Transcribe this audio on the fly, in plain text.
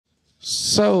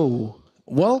So,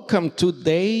 welcome to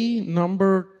day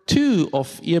number 2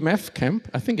 of EMF camp.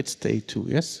 I think it's day 2,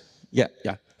 yes? Yeah.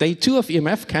 Day 2 of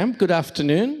EMF camp. Good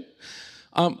afternoon.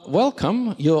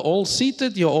 Welcome. You're all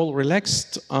seated, you're all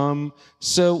relaxed.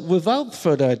 So, without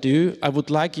further ado, I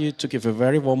would like you to give a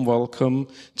very warm welcome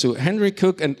to Henry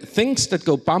Cooke and things that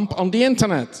go bump on the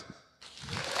internet.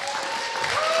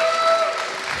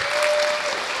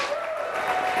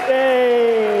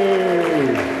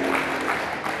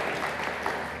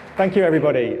 Thank you,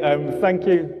 everybody. Thank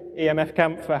you, EMF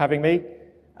Camp, for having me,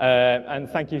 and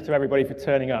thank you to everybody for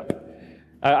turning up.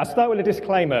 I'll start with a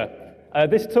disclaimer.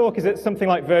 This talk is at something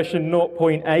like version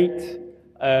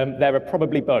 0.8. There are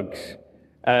probably bugs.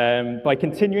 By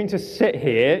continuing to sit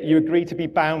here, you agree to be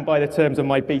bound by the terms of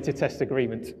my beta test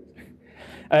agreement.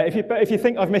 If you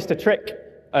think I've missed a trick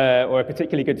or a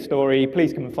particularly good story,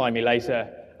 please come and find me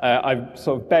later. I've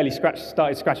sort of barely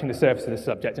started scratching the surface of the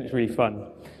subject, and it's really fun.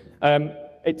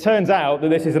 It turns out that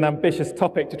this is an ambitious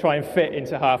topic to try and fit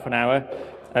into half an hour.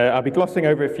 I'll be glossing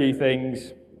over a few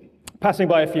things, passing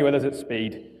by a few others at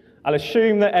speed. I'll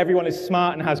assume that everyone is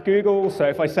smart and has Google, so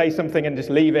if I say something and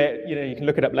just leave it, you can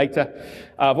look it up later.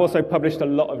 I've also published a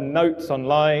lot of notes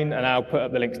online, and I'll put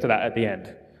up the links to that at the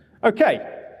end. Okay,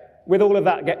 with all of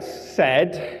that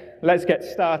said, let's get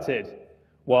started.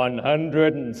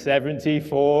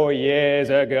 174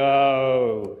 years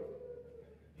ago.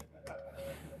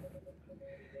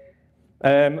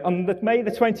 On May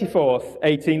the 24th,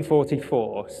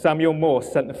 1844, Samuel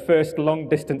Morse sent the first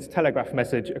long-distance telegraph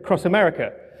message across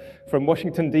America from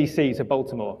Washington, D.C. to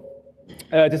Baltimore.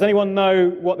 Does anyone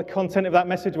know what the content of that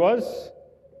message was?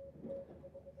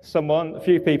 Someone? A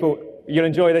few people? You'll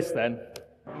enjoy this then.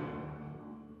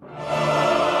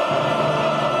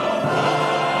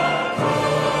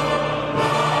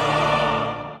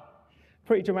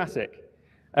 Pretty dramatic.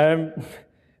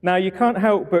 Now, you can't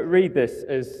help but read this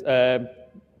as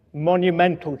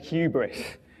monumental hubris,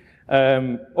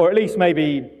 or at least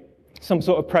maybe some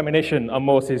sort of premonition on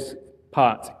Morse's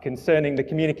part concerning the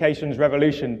communications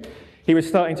revolution he was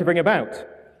starting to bring about.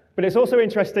 But it's also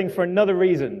interesting for another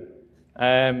reason,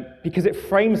 because it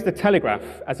frames the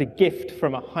telegraph as a gift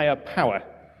from a higher power,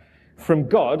 from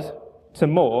God to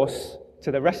Morse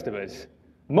to the rest of us.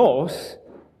 Morse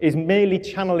is merely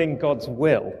channeling God's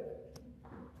will.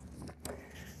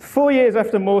 4 years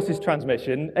after Morse's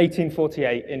transmission,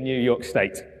 1848 in New York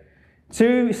State,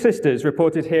 2 sisters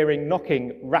reported hearing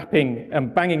knocking, rapping,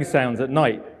 and banging sounds at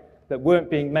night that weren't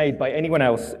being made by anyone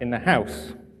else in the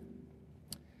house.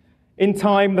 In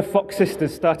time, the Fox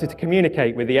sisters started to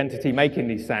communicate with the entity making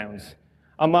these sounds.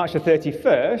 On March the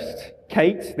 31st,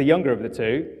 Kate, the younger of the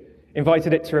 2,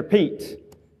 invited it to repeat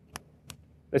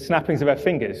the snappings of her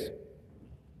fingers.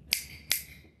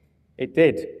 It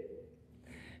did.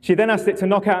 She then asked it to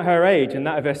knock out her age and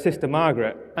that of her sister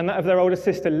Margaret, and that of their older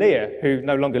sister Leah, who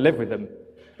no longer lived with them.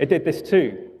 It did this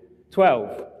too.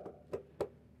 12,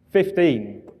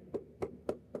 15,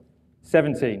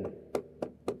 17.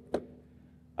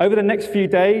 Over the next few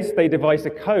days, they devised a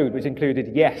code which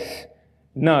included yes,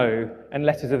 no, and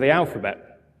letters of the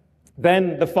alphabet.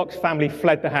 Then the Fox family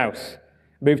fled the house,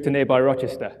 moved to nearby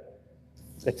Rochester.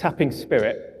 The tapping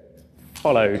spirit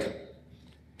followed.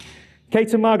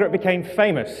 Kate and Margaret became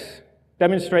famous,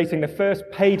 demonstrating the first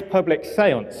paid public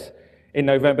séance in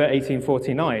November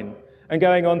 1849, and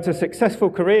going on to successful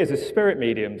careers as spirit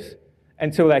mediums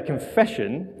until their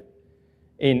confession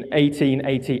in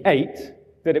 1888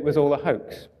 that it was all a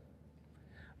hoax.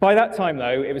 By that time,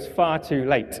 though, it was far too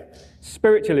late.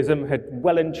 Spiritualism had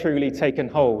well and truly taken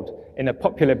hold in the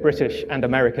popular British and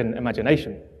American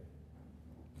imagination.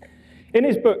 In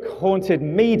his book, Haunted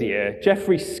Media,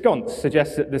 Geoffrey Sconce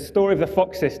suggests that the story of the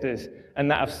Fox sisters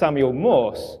and that of Samuel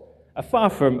Morse are far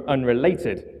from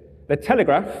unrelated. The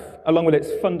telegraph, along with its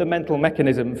fundamental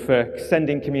mechanism for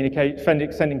sending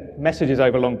messages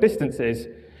over long distances,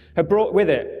 have brought with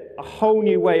it a whole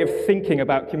new way of thinking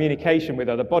about communication with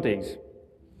other bodies.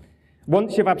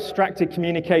 Once you've abstracted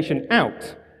communication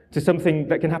out to something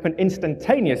that can happen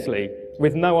instantaneously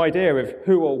with no idea of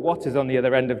who or what is on the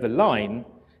other end of the line,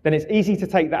 then it's easy to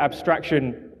take that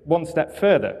abstraction one step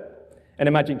further and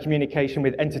imagine communication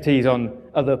with entities on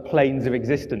other planes of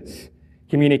existence,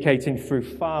 communicating through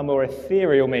far more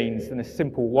ethereal means than a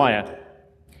simple wire.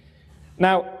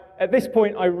 Now, at this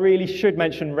point, I really should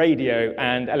mention radio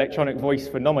and electronic voice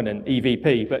phenomenon,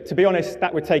 EVP, but to be honest,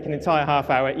 that would take an entire half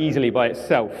hour easily by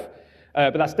itself.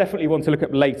 But that's definitely one to look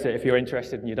up later if you're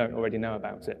interested and you don't already know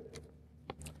about it.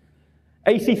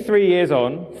 83 years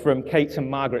on from Kate and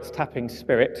Margaret's tapping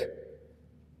spirit,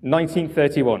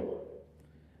 1931.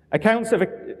 Accounts of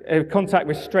contact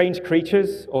with strange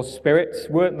creatures or spirits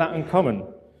weren't that uncommon.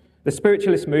 The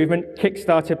spiritualist movement,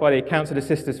 kick-started by the accounts of the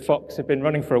Sisters Fox, had been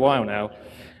running for a while now,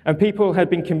 and people had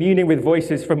been communing with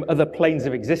voices from other planes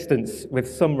of existence with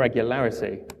some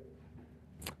regularity.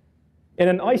 In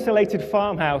an isolated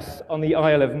farmhouse on the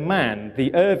Isle of Man,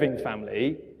 the Irving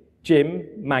family, Jim,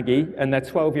 Maggie, and their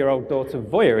 12-year-old daughter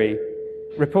Voyery,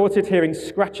 reported hearing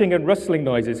scratching and rustling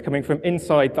noises coming from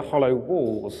inside the hollow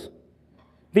walls.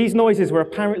 These noises were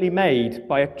apparently made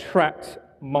by a trapped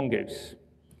mongoose,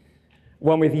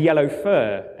 one with yellow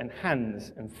fur and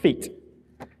hands and feet,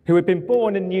 who had been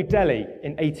born in New Delhi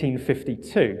in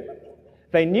 1852.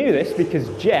 They knew this because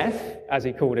Jeff, as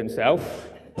he called himself,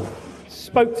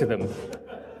 spoke to them.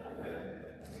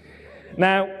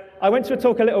 Now, I went to a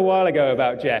talk a little while ago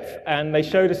about Jeff, and they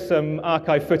showed us some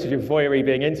archive footage of Voyery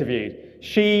being interviewed.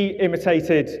 She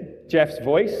imitated Jeff's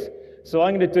voice, so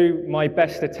I'm going to do my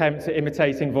best attempt at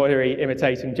imitating Voyery,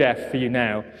 imitating Jeff for you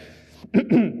now.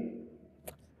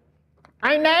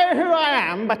 I know who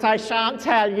I am, but I shan't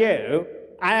tell you.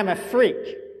 I am a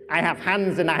freak. I have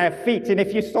hands and I have feet, and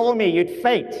if you saw me, you'd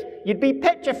faint. You'd be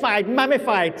petrified,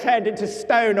 mummified, turned into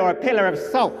stone or a pillar of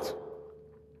salt.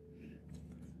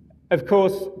 Of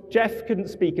course, Jeff couldn't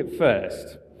speak at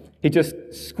first. He just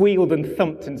squealed and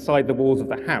thumped inside the walls of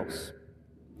the house.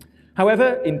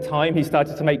 However, in time, he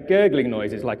started to make gurgling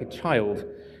noises like a child,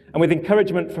 and with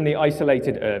encouragement from the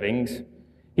isolated Irvings,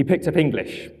 he picked up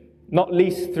English, not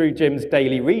least through Jim's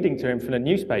daily reading to him from the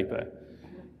newspaper.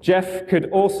 Jeff could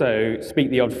also speak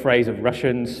the odd phrase of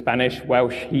Russian, Spanish,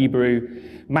 Welsh, Hebrew,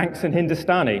 Manx and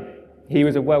Hindustani. He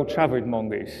was a well-travelled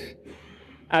mongoose.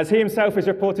 As he himself is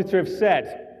reported to have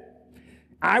said,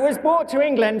 I was brought to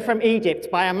England from Egypt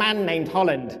by a man named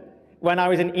Holland. When I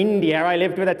was in India, I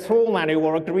lived with a tall man who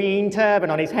wore a green turban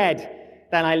on his head.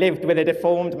 Then I lived with a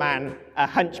deformed man, a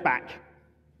hunchback.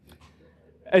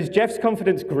 As Jeff's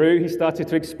confidence grew, he started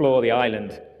to explore the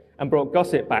island and brought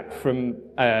gossip back from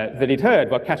that he'd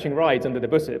heard while catching rides under the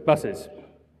buses.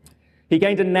 He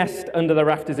gained a nest under the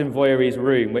rafters in Voyery's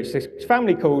room, which his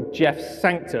family called Jeff's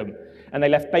sanctum, and they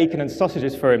left bacon and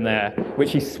sausages for him there,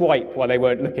 which he swiped while they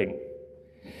weren't looking.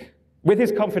 With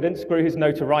his confidence grew his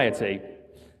notoriety.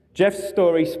 Jeff's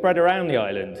story spread around the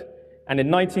island, and in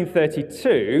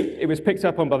 1932, it was picked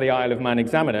up on by the Isle of Man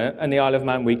Examiner and the Isle of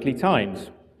Man Weekly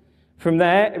Times. From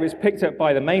there, it was picked up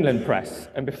by the mainland press,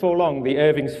 and before long, the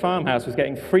Irvings farmhouse was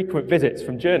getting frequent visits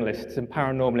from journalists and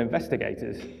paranormal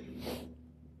investigators.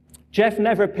 Jeff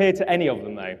never appeared to any of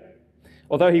them, though.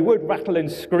 Although he would rattle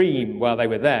and scream while they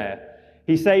were there,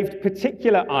 he saved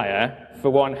particular ire for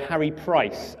one Harry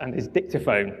Price and his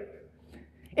dictaphone.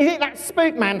 Is it that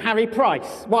spook man, Harry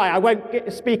Price? Why, I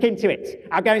won't speak into it.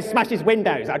 I'll go and smash his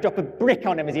windows. I'll drop a brick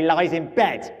on him as he lies in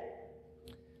bed.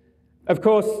 Of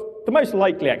course, the most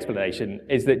likely explanation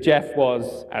is that Jeff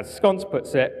was, as Sconce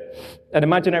puts it, an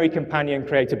imaginary companion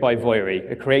created by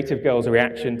Voyery, a creative girl's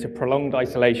reaction to prolonged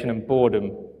isolation and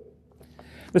boredom.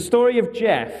 The story of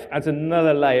Jeff adds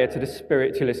another layer to the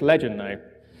spiritualist legend, though.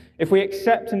 If we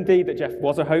accept indeed that Jeff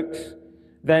was a hoax,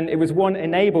 then it was one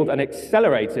enabled and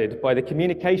accelerated by the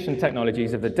communication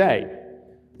technologies of the day.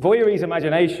 Voyery's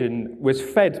imagination was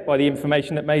fed by the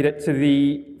information that made it to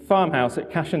the farmhouse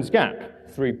at Cashan's Gap,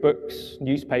 through books,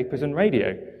 newspapers, and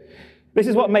radio. This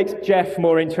is what makes Jeff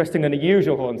more interesting than the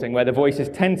usual haunting, where the voices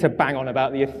tend to bang on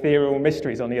about the ethereal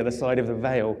mysteries on the other side of the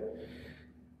veil.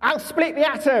 I'll split the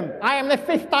atom. I am the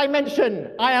fifth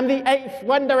dimension. I am the eighth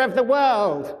wonder of the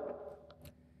world.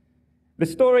 The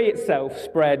story itself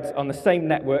spread on the same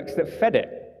networks that fed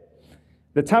it.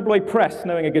 The tabloid press,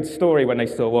 knowing a good story when they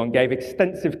saw one, gave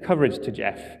extensive coverage to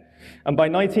Jeff, and by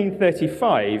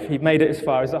 1935, he'd made it as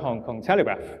far as the Hong Kong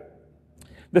Telegraph.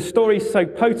 The story's so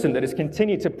potent that it's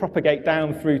continued to propagate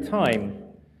down through time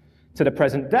to the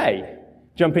present day,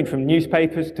 jumping from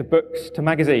newspapers to books to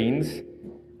magazines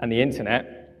and the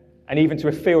internet, and even to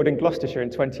a field in Gloucestershire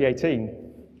in 2018.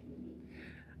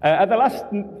 At the last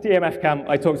EMF camp,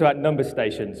 I talked about number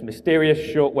stations, mysterious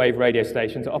shortwave radio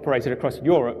stations that operated across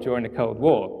Europe during the Cold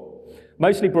War,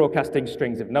 mostly broadcasting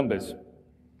strings of numbers.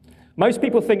 Most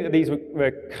people think that these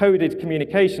were coded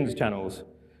communications channels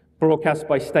broadcast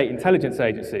by state intelligence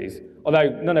agencies, although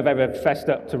none have ever fessed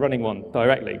up to running one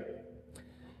directly.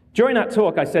 During that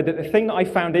talk, I said that the thing that I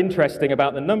found interesting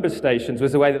about the number stations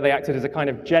was the way that they acted as a kind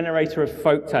of generator of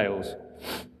folk tales.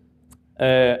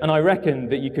 And I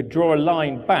reckoned that you could draw a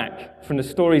line back from the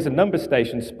stories a number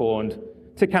station spawned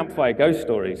to campfire ghost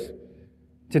stories.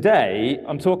 Today,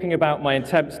 I'm talking about my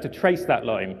attempts to trace that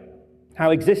line,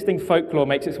 how existing folklore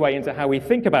makes its way into how we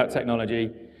think about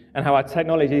technology, and how our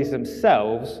technologies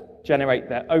themselves generate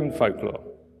their own folklore.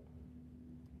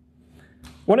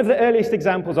 One of the earliest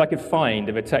examples I could find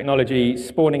of a technology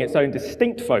spawning its own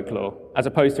distinct folklore, as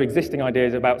opposed to existing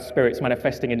ideas about spirits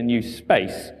manifesting in a new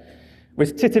space,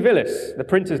 was Titivilus, the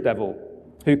printer's devil,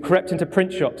 who crept into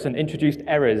print shops and introduced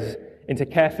errors into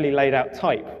carefully laid out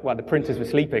type while the printers were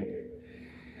sleeping.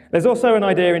 There's also an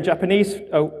idea in Japanese,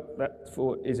 that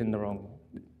 4 is in the wrong,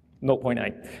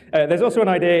 0.8. There's also an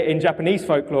idea in Japanese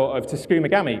folklore of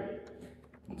tsukumogami,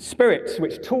 spirits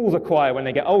which tools acquire when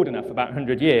they get old enough, about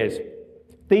 100 years.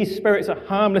 These spirits are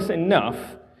harmless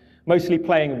enough, mostly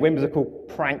playing whimsical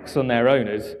pranks on their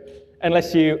owners,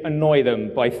 unless you annoy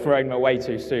them by throwing them away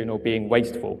too soon or being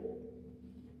wasteful.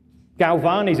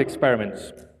 Galvani's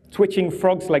experiments, twitching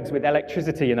frogs' legs with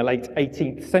electricity in the late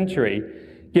 18th century,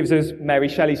 gives us Mary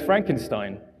Shelley's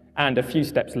Frankenstein, and a few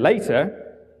steps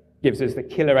later, gives us the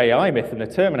killer AI myth in The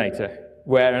Terminator,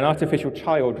 where an artificial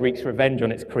child wreaks revenge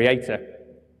on its creator.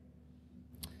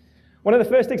 One of the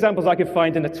first examples I could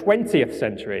find in the 20th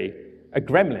century are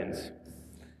gremlins.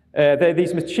 They're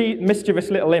these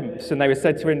mischievous little imps, and they were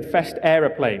said to infest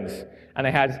aeroplanes, and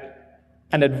they had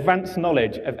an advanced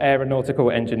knowledge of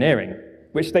aeronautical engineering,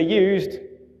 which they used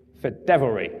for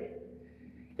devilry.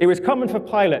 It was common for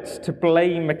pilots to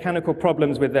blame mechanical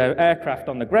problems with their aircraft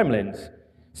on the gremlins.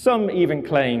 Some even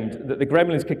claimed that the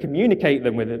gremlins could communicate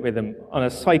with them on a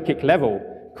psychic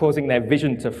level, causing their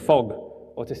vision to fog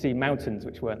or to see mountains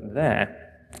which weren't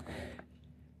there.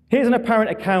 Here's an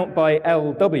apparent account by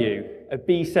L.W., a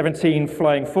B-17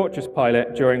 Flying Fortress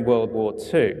pilot during World War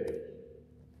II.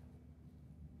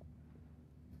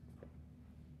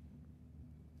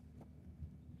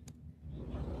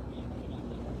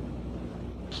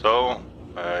 So,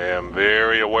 I am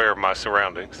very aware of my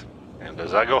surroundings, and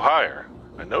as I go higher,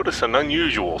 I notice an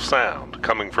unusual sound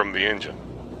coming from the engine.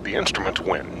 The instruments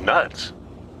went nuts.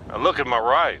 I look at my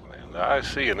right, and I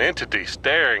see an entity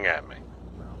staring at me.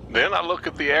 Then I look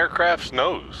at the aircraft's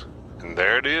nose, and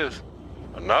there it is.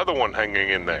 Another one hanging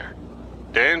in there.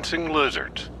 Dancing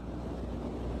lizards.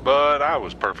 But I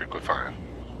was perfectly fine.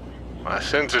 My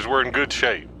senses were in good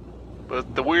shape,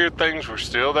 but the weird things were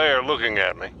still there looking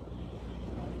at me.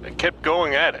 They kept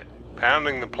going at it,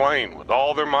 pounding the plane with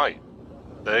all their might.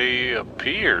 They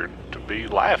appeared to be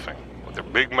laughing, with their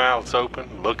big mouths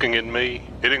open, looking at me,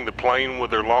 hitting the plane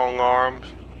with their long arms,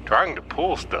 trying to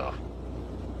pull stuff.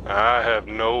 I have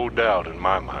no doubt in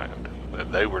my mind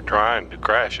that they were trying to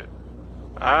crash it.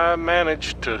 I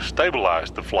managed to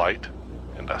stabilize the flight,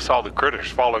 and I saw the critters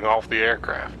falling off the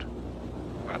aircraft.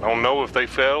 I don't know if they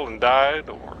fell and died,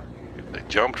 or if they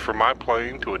jumped from my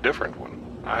plane to a different one.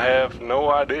 I have no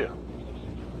idea.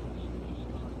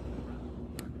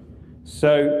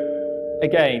 So,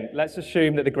 again, let's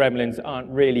assume that the gremlins aren't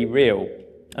really real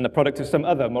and the product of some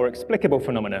other, more explicable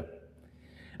phenomena.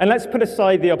 And let's put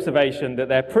aside the observation that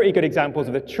they're pretty good examples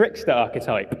of the trickster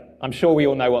archetype. I'm sure we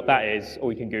all know what that is, or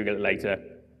we can Google it later.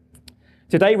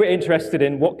 Today we're interested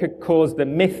in what could cause the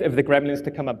myth of the gremlins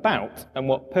to come about and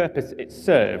what purpose it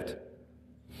served.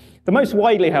 The most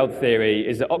widely held theory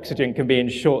is that oxygen can be in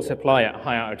short supply at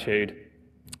high altitude,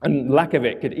 and lack of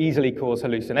it could easily cause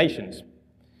hallucinations.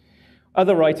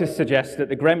 Other writers suggest that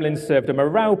the gremlins served a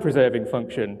morale-preserving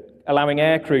function, allowing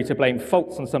aircrew to blame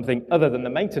faults on something other than the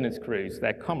maintenance crews,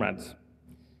 their comrades.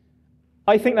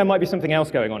 I think there might be something else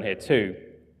going on here too.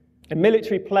 A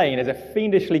military plane is a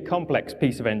fiendishly complex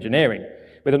piece of engineering,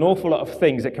 with an awful lot of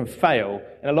things that can fail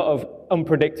in a lot of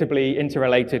unpredictably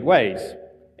interrelated ways.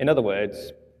 In other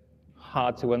words,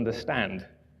 hard to understand.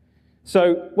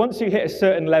 So once you hit a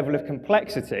certain level of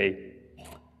complexity,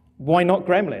 why not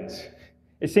gremlins?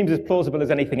 It seems as plausible as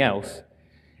anything else.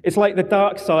 It's like the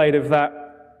dark side of that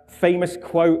famous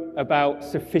quote about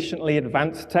sufficiently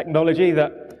advanced technology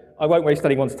that I won't waste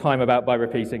anyone's time about by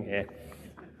repeating here.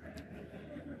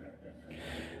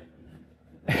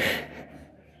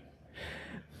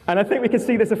 And I think we can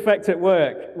see this effect at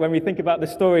work when we think about the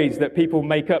stories that people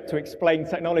make up to explain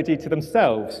technology to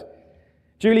themselves.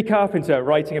 Julie Carpenter,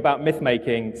 writing about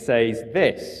myth-making, says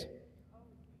this.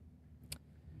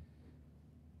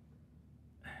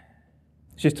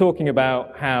 She's talking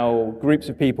about how groups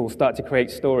of people start to create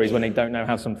stories when they don't know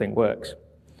how something works.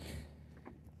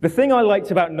 The thing I liked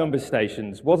about number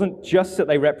stations wasn't just that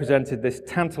they represented this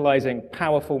tantalizing,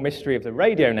 powerful mystery of the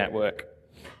radio network,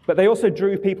 but they also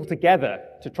drew people together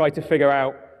to try to figure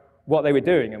out what they were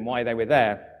doing and why they were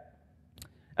there.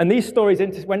 And these stories,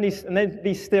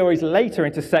 these stories later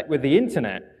intersect with the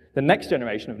internet, the next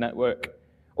generation of network,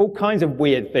 all kinds of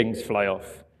weird things fly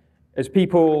off. As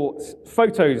people's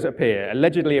photos appear,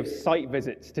 allegedly of site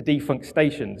visits to defunct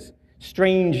stations,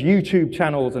 strange YouTube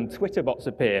channels and Twitter bots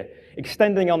appear,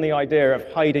 extending on the idea of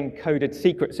hiding coded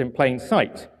secrets in plain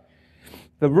sight.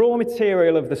 The raw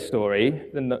material of the story,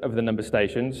 of the number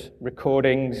stations,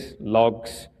 recordings,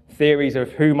 logs, theories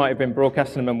of who might have been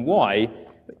broadcasting them and why,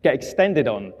 get extended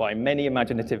on by many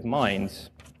imaginative minds.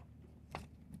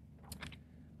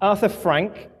 Arthur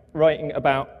Frank, writing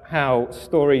about how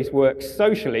stories work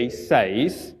socially,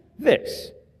 says this.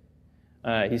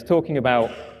 He's talking about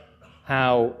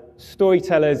how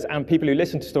storytellers and people who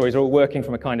listen to stories are all working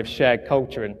from a kind of shared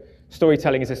culture, and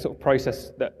storytelling is a sort of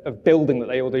process of building that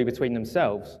they all do between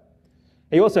themselves.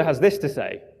 He also has this to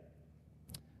say.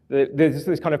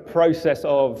 This kind of process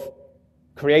of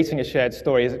creating a shared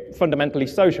story is fundamentally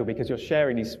social because you're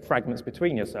sharing these fragments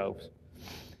between yourselves.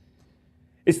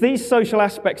 It's these social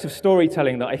aspects of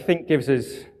storytelling that I think gives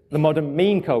us the modern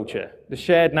meme culture, the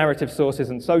shared narrative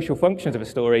sources and social functions of a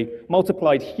story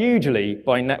multiplied hugely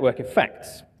by network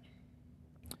effects.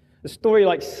 A story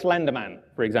like Slenderman,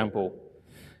 for example,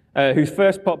 who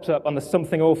first pops up on the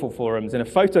Something Awful forums in a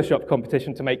Photoshop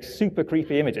competition to make super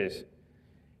creepy images.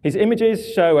 His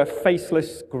images show a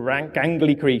faceless,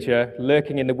 gangly creature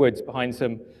lurking in the woods behind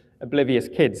some oblivious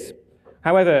kids.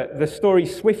 However, the story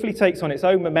swiftly takes on its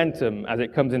own momentum as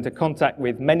it comes into contact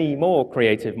with many more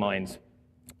creative minds,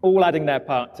 all adding their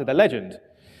part to the legend,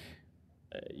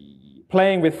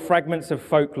 playing with fragments of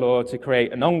folklore to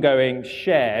create an ongoing,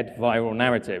 shared viral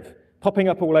narrative, popping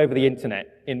up all over the internet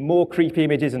in more creepy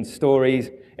images and stories,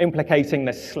 implicating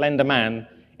the slender man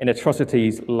in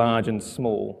atrocities large and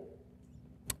small.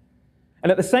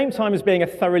 And at the same time as being a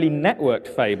thoroughly networked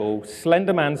fable,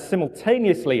 Slenderman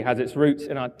simultaneously has its roots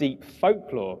in our deep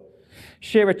folklore.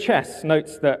 Shira Chess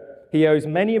notes that he owes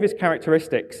many of his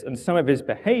characteristics and some of his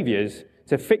behaviors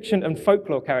to fiction and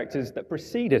folklore characters that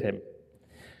preceded him.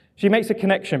 She makes a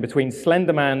connection between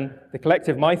Slenderman, the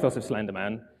collective mythos of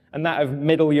Slenderman, and that of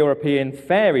Middle European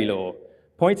fairy lore,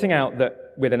 pointing out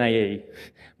that, with an AE,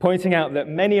 pointing out that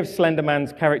many of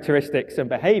Slenderman's characteristics and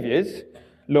behaviors,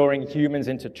 luring humans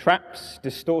into traps,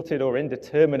 distorted or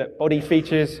indeterminate body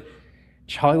features,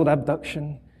 child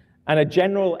abduction, and a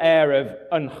general air of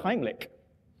unheimlich,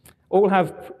 all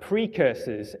have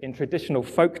precursors in traditional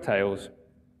folk tales.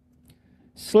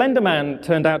 Slenderman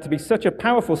turned out to be such a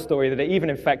powerful story that it even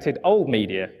infected old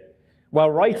media. While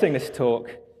writing this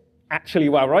talk, actually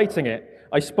while writing it,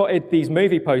 I spotted these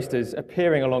movie posters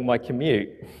appearing along my commute,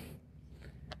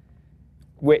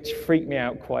 which freaked me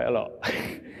out quite a lot.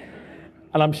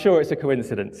 And I'm sure it's a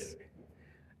coincidence.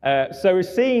 So we've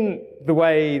seen the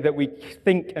way that we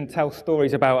think and tell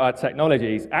stories about our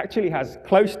technologies actually has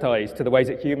close ties to the ways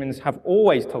that humans have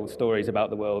always told stories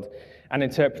about the world and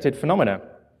interpreted phenomena.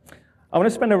 I want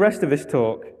to spend the rest of this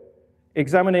talk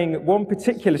examining one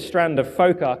particular strand of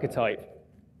folk archetype,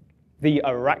 the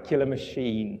oracular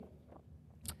machine.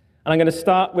 And I'm going to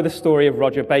start with the story of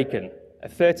Roger Bacon, a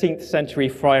 13th century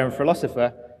friar and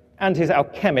philosopher, and his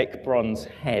alchemic bronze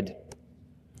head.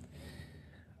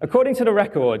 According to the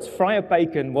records, Friar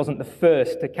Bacon wasn't the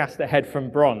first to cast a head from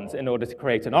bronze in order to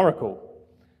create an oracle.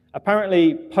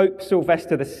 Apparently, Pope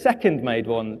Sylvester II made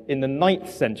one in the 9th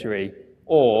century,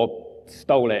 or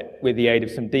stole it with the aid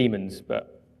of some demons,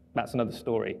 but that's another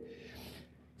story.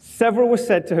 Several were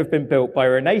said to have been built by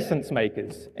Renaissance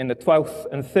makers in the 12th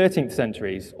and 13th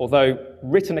centuries, although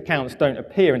written accounts don't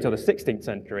appear until the 16th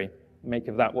century. Make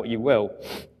of that what you will.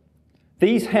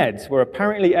 These heads were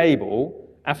apparently able,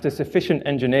 after sufficient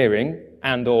engineering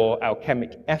and/or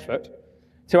alchemic effort,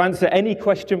 to answer any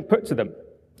question put to them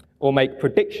or make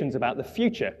predictions about the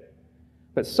future.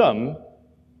 But some,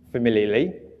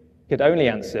 familiarly, could only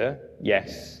answer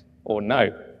yes or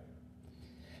no.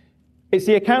 It's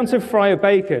the account of Friar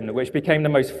Bacon which became the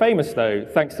most famous, though,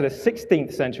 thanks to the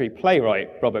 16th century playwright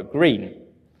Robert Greene.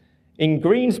 In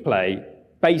Greene's play,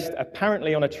 based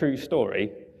apparently on a true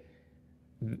story,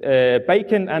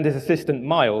 Bacon and his assistant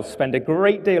Miles spend a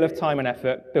great deal of time and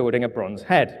effort building a bronze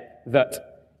head,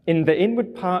 that in the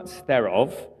inward parts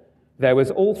thereof there was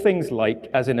all things like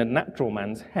as in a natural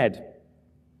man's head.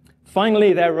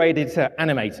 Finally, they're ready to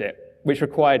animate it, which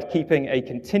required keeping a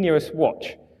continuous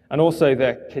watch and also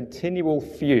the continual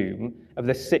fume of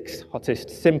the 6 hottest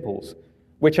simples,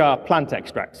 which are plant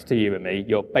extracts to you and me,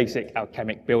 your basic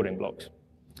alchemic building blocks.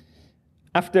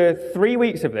 After 3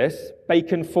 weeks of this,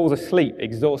 Bacon falls asleep,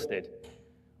 exhausted.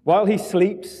 While he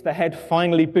sleeps, the head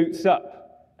finally boots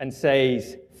up and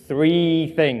says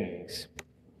 3 things.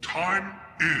 Time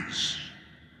is,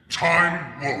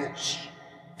 time was,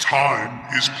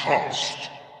 time is past.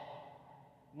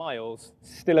 Miles,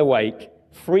 still awake,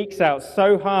 freaks out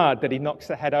so hard that he knocks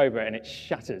the head over and it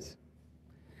shatters.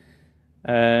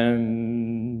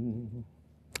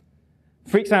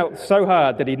 Freaks out so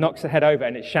hard that he knocks the head over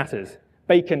and it shatters.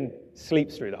 Bacon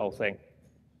sleeps through the whole thing.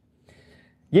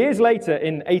 Years later,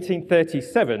 in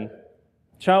 1837,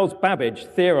 Charles Babbage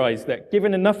theorized that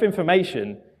given enough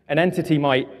information, an entity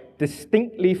might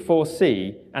distinctly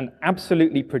foresee and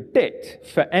absolutely predict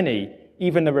for any,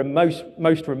 even the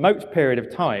most remote period of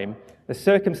time, the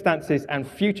circumstances and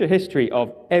future history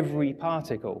of every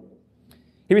particle.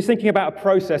 He was thinking about a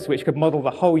process which could model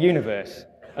the whole universe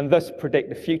and thus predict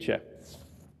the future.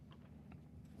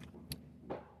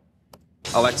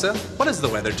 Alexa, what is the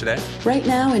weather today? Right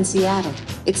now in Seattle,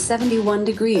 it's 71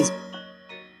 degrees.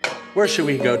 Where should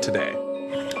we go today?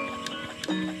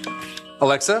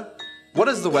 Alexa, what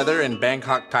is the weather in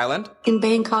Bangkok, Thailand? In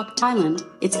Bangkok, Thailand,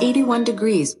 it's 81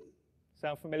 degrees.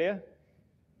 Sound familiar?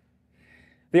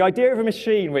 The idea of a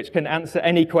machine which can answer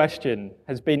any question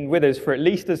has been with us for at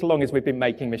least as long as we've been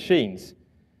making machines.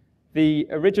 The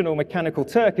original Mechanical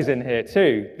Turk is in here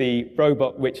too, the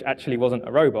robot which actually wasn't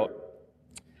a robot.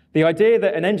 The idea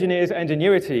that an engineer's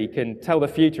ingenuity can tell the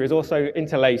future is also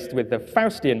interlaced with the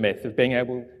Faustian myth of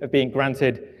being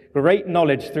granted great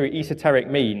knowledge through esoteric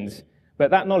means,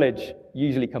 but that knowledge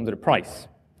usually comes at a price.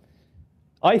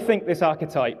 I think this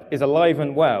archetype is alive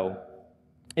and well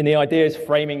in the ideas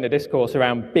framing the discourse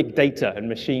around big data and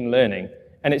machine learning,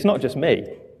 and it's not just me.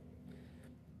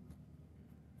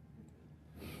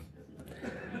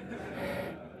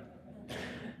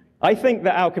 I think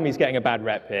that alchemy is getting a bad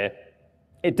rep here.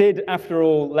 It did, after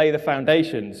all, lay the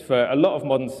foundations for a lot of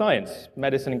modern science,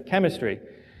 medicine and chemistry.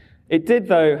 It did,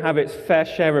 though, have its fair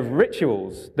share of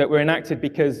rituals that were enacted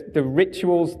because the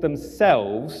rituals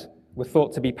themselves were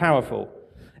thought to be powerful.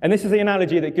 And this is the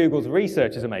analogy that Google's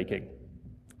researchers are making.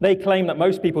 They claim that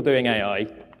most people doing AI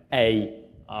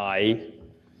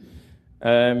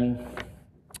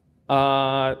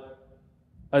are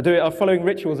following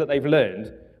rituals that they've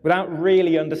learned without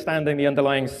really understanding the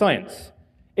underlying science.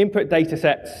 Input data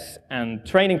sets and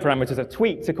training parameters are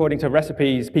tweaked according to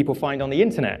recipes people find on the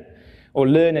internet, or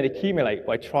learn and accumulate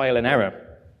by trial and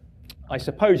error. I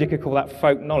suppose you could call that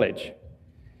folk knowledge.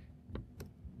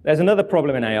 There's another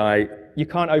problem in AI. You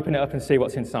can't open it up and see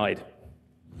what's inside.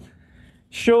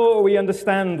 Sure, we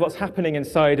understand what's happening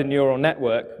inside a neural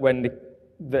network when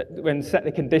set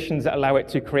the conditions that allow it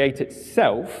to create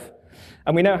itself,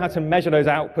 and we know how to measure those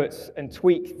outputs and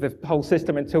tweak the whole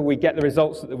system until we get the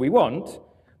results that we want.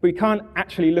 We can't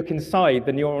actually look inside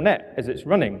the neural net as it's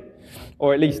running,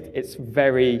 or at least it's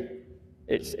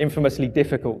infamously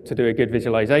difficult to do a good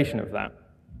visualization of that.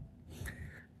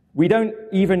 We don't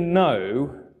even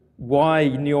know why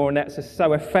neural nets are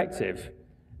so effective,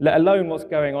 let alone what's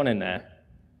going on in there.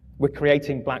 We're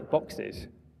creating black boxes.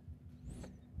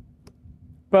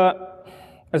 But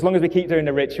as long as we keep doing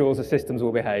the rituals, the systems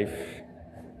will behave.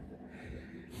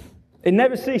 It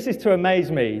never ceases to amaze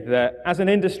me that as an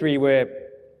industry, we're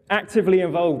actively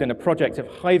involved in a project of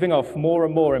hiving off more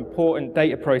and more important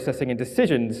data processing and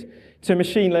decisions to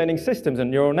machine learning systems and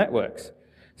neural networks.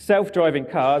 Self-driving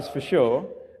cars, for sure,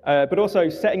 but also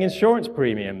setting insurance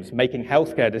premiums, making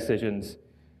healthcare decisions,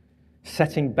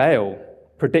 setting bail,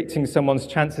 predicting someone's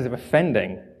chances of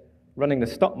offending, running the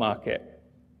stock market.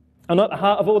 And at the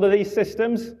heart of all of these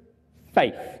systems,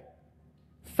 faith.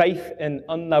 Faith in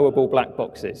unknowable black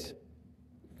boxes.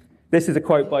 This is a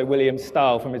quote by William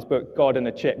Stahl from his book God and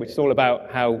the Chip, which is all about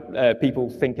how people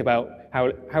think about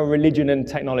how religion and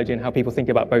technology and how people think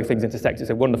about both things intersect. It's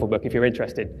a wonderful book. If you're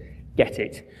interested, get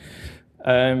it.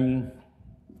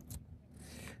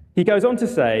 He goes on to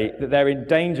say that there are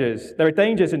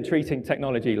dangers in treating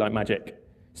technology like magic.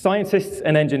 Scientists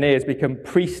and engineers become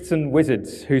priests and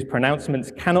wizards whose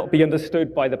pronouncements cannot be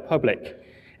understood by the public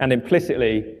and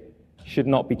implicitly should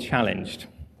not be challenged.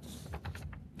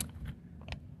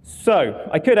 So,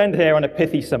 I could end here on a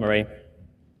pithy summary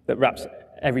that wraps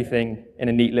everything in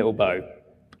a neat little bow,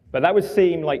 but that would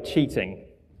seem like cheating.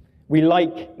 We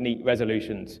like neat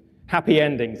resolutions, happy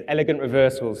endings, elegant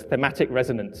reversals, thematic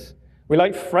resonance. We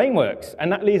like frameworks,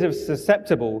 and that leaves us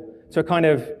susceptible to a kind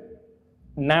of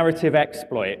narrative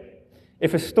exploit.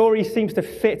 If a story seems to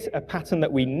fit a pattern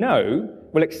that we know,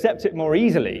 we'll accept it more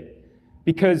easily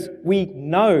because we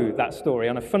know that story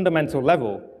on a fundamental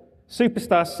level.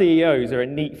 Superstar CEOs are a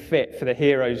neat fit for the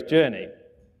hero's journey.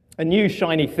 A new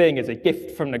shiny thing is a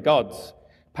gift from the gods,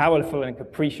 powerful and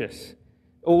capricious.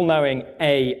 All-knowing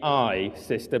AI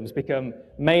systems become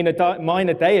minor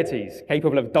deities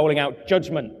capable of doling out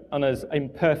judgment on us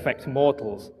imperfect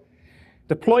mortals.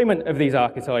 Deployment of these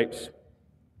archetypes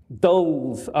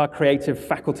dulls our creative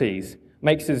faculties,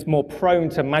 makes us more prone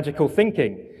to magical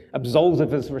thinking, absolves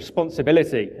of us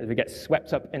responsibility as we get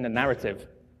swept up in the narrative.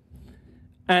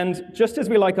 And just as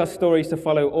we like our stories to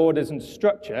follow orders and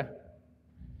structure,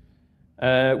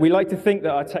 We like to think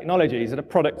that our technologies are the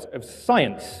product of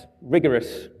science,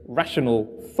 rigorous, rational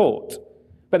thought.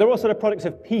 But they're also the products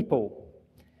of people.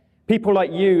 People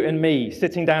like you and me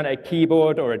sitting down at a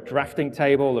keyboard or a drafting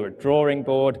table or a drawing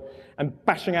board and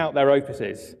bashing out their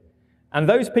opuses. And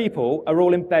those people are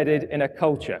all embedded in a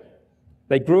culture.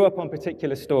 They grew up on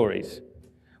particular stories.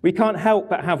 We can't help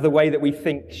but have the way that we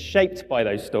think shaped by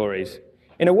those stories.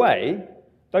 In a way,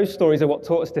 those stories are what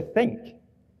taught us to think.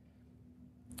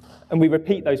 And we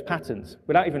repeat those patterns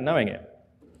without even knowing it.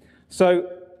 So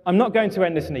I'm not going to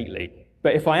end this neatly,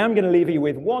 but if I am going to leave you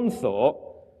with one thought,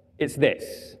 it's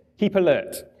this. Keep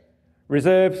alert.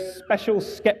 Reserve special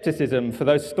skepticism for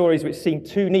those stories which seem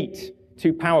too neat,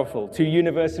 too powerful, too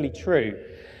universally true,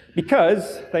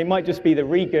 because they might just be the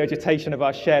regurgitation of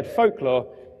our shared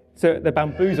folklore to the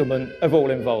bamboozlement of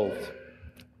all involved.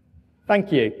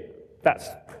 Thank you. That's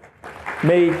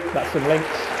me, that's some links.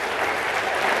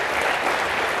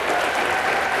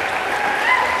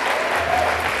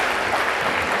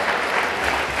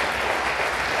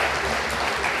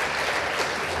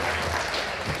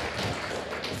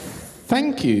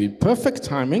 Thank you. Perfect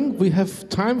timing. We have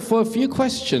time for a few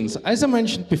questions. As I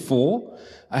mentioned before,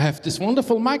 I have this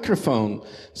wonderful microphone.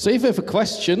 So if you have a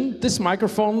question, this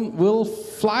microphone will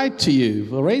fly to you.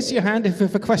 Well, raise your hand if you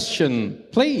have a question,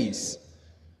 please.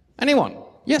 Anyone?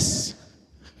 Yes?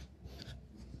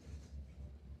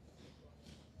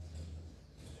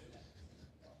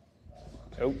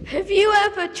 Oh. Have you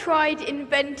ever tried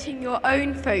inventing your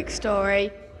own folk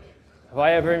story? Have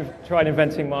I ever tried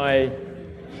inventing my...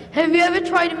 Have you ever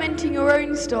tried inventing your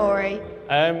own story?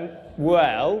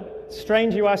 Well,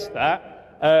 strange you asked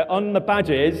that. On the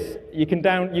badges, you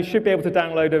should be able to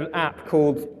download an app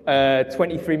called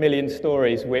 23 Million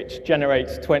Stories, which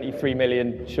generates 23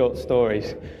 million short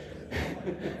stories.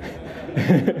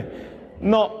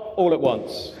 Not all at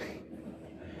once.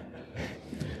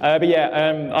 But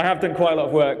yeah, I have done quite a lot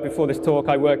of work before this talk.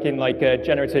 I work in I've done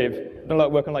a lot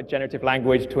of work on generative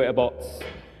language, Twitter bots,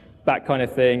 that kind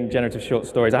of thing, generative short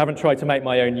stories. I haven't tried to make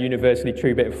my own universally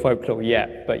true bit of folklore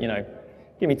yet, but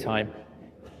give me time.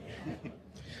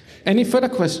 Any further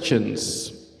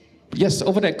questions? Yes,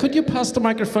 over there. Could you pass the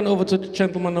microphone over to the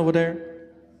gentleman over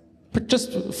there?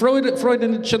 Just throw it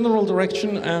in the general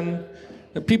direction, and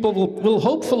the people will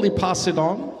hopefully pass it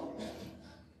on.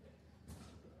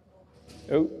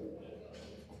 Oh.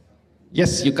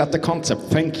 Yes, you got the concept.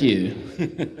 Thank you.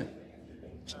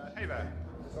 Hey there.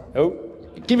 Oh.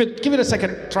 Give it a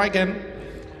second. Try again.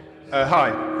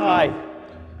 Hi.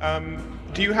 Hi.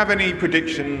 Do you have any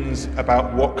predictions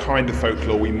about what kind of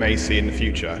folklore we may see in the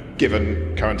future,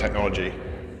 given current technology?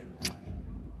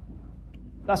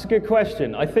 That's a good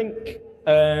question. I think,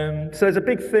 so there's a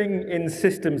big thing in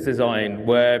systems design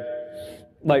where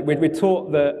we're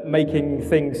taught that making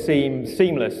things seem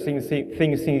seamless, things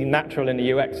seem natural in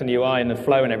the UX and the UI and the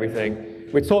flow and everything.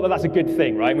 We're taught that that's a good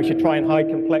thing, right? We should try and hide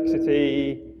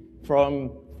complexity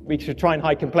from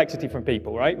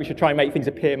people, right? We should try and make things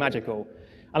appear magical.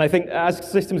 And I think as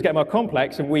systems get more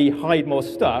complex and we hide more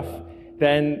stuff,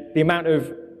 then the amount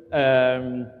of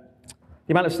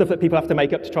stuff that people have to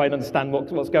make up to try and understand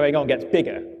what's going on gets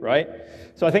bigger, right?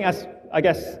 So I think there's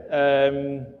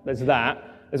that.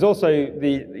 There's also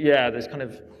there's kind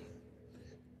of,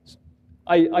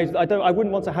 I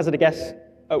wouldn't want to hazard a guess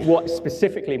at what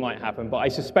specifically might happen, but I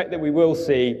suspect that we will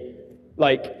see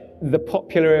the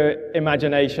popular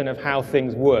imagination of how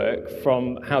things work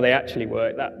from how they actually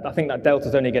work. I think that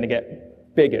delta's only going to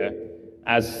get bigger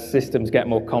as systems get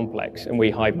more complex and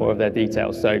we hide more of their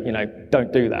details. So,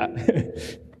 don't do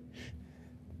that.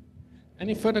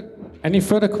 Any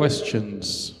further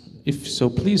questions? If so,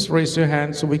 please raise your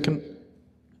hand so we can...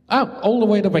 all the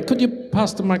way to the back. Could you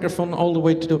pass the microphone all the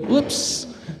way to the... Whoops.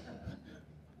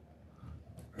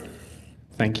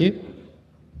 Thank you.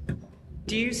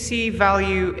 Do you see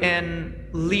value in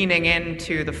leaning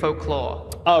into the folklore?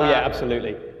 Oh, yeah,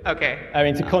 absolutely. Okay. I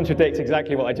mean, to contradict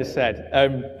exactly what I just said.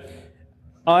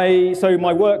 So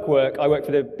my work, I work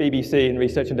for the BBC in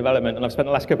research and development, and I've spent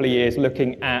the last couple of years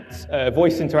looking at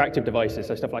voice interactive devices,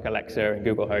 so stuff like Alexa and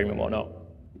Google Home and whatnot.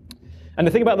 And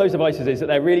the thing about those devices is that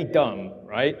they're really dumb,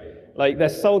 right? They're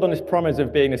sold on this promise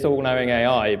of being this all-knowing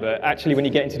AI, but actually when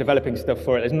you get into developing stuff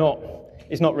for it, it's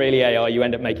not really AI. You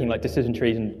end up making decision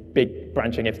trees and big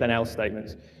branching if-then-else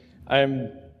statements.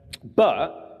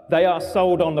 But they are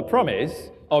sold on the promise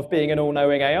of being an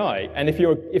all-knowing AI. And if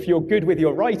you're good with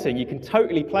your writing, you can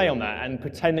totally play on that and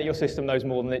pretend that your system knows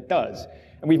more than it does.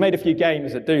 And we've made a few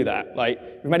games that do that.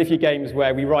 We've made a few games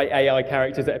where we write AI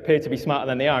characters that appear to be smarter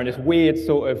than they are, and this weird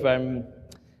sort of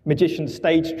magician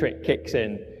stage trick kicks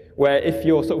in, where if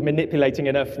you're sort of manipulating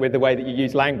enough with the way that you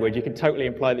use language, you can totally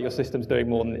imply that your system's doing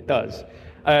more than it does.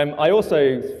 I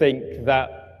also think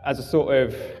that as a sort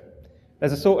of,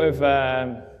 there's a sort of,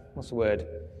 what's the word?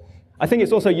 I think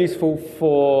it's also useful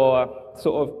for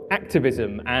sort of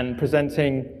activism and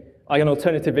presenting an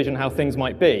alternative vision how things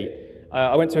might be.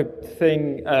 I went to a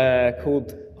thing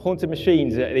called Haunted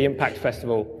Machines at the Impact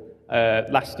Festival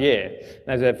last year.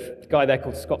 There's a guy there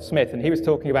called Scott Smith, and he was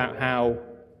talking about how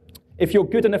if you're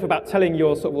good enough about telling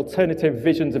your sort of alternative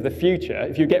visions of the future,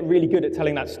 if you get really good at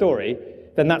telling that story,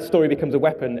 then that story becomes a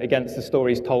weapon against the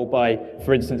stories told by,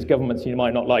 for instance, governments you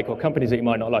might not like or companies that you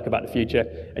might not like about the future.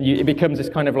 And it becomes this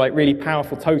kind of like really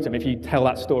powerful totem if you tell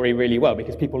that story really well,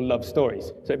 because people love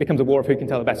stories. So it becomes a war of who can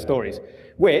tell the best stories,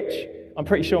 which I'm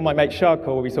pretty sure my mate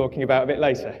Shardcore will be talking about a bit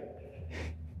later.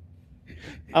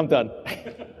 I'm done.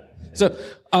 So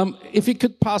if you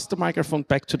could pass the microphone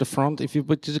back to the front, if you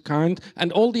would be so kind.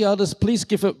 And all the others, please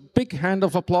give a big hand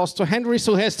of applause to Henry,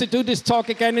 who has to do this talk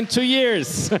again in 2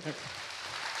 years.